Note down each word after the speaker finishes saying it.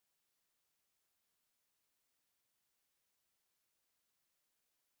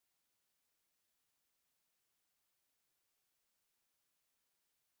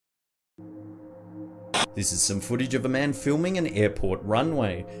This is some footage of a man filming an airport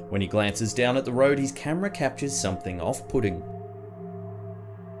runway. When he glances down at the road, his camera captures something off-putting.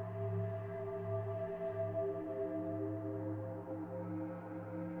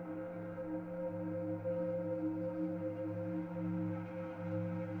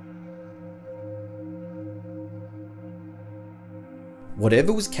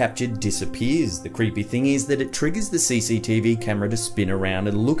 Whatever was captured disappears. The creepy thing is that it triggers the CCTV camera to spin around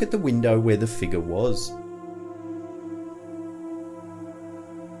and look at the window where the figure was.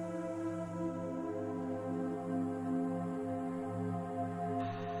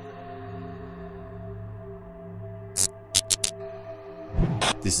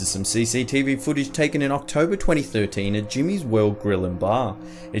 This is some CCTV footage taken in October 2013 at Jimmy's World Grill and Bar.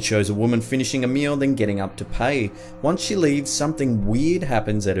 It shows a woman finishing a meal then getting up to pay. Once she leaves, something weird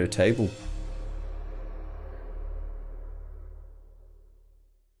happens at her table.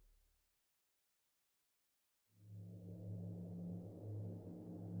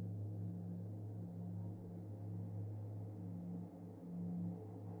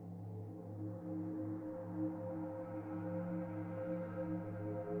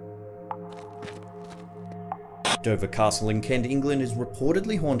 Dover Castle in Kent, England is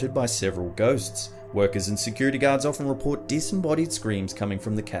reportedly haunted by several ghosts. Workers and security guards often report disembodied screams coming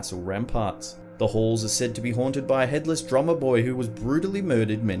from the castle ramparts. The halls are said to be haunted by a headless drummer boy who was brutally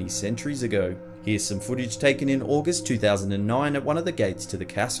murdered many centuries ago. Here's some footage taken in August 2009 at one of the gates to the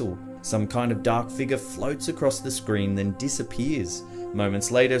castle. Some kind of dark figure floats across the screen then disappears. Moments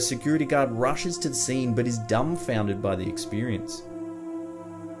later, a security guard rushes to the scene but is dumbfounded by the experience.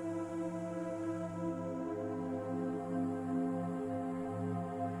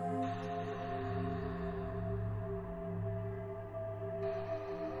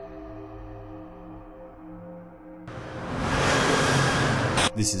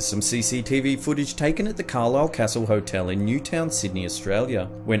 This is some CCTV footage taken at the Carlisle Castle Hotel in Newtown, Sydney, Australia.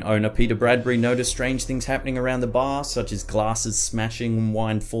 When owner Peter Bradbury noticed strange things happening around the bar, such as glasses smashing and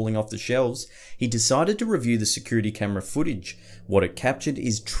wine falling off the shelves, he decided to review the security camera footage. What it captured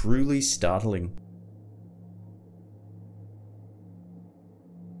is truly startling.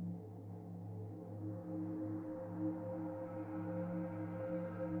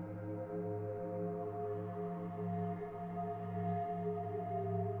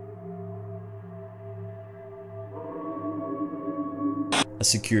 A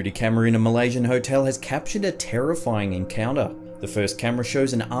security camera in a Malaysian hotel has captured a terrifying encounter. The first camera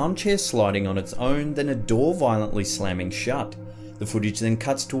shows an armchair sliding on its own, then a door violently slamming shut. The footage then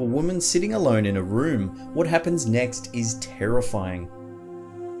cuts to a woman sitting alone in a room. What happens next is terrifying.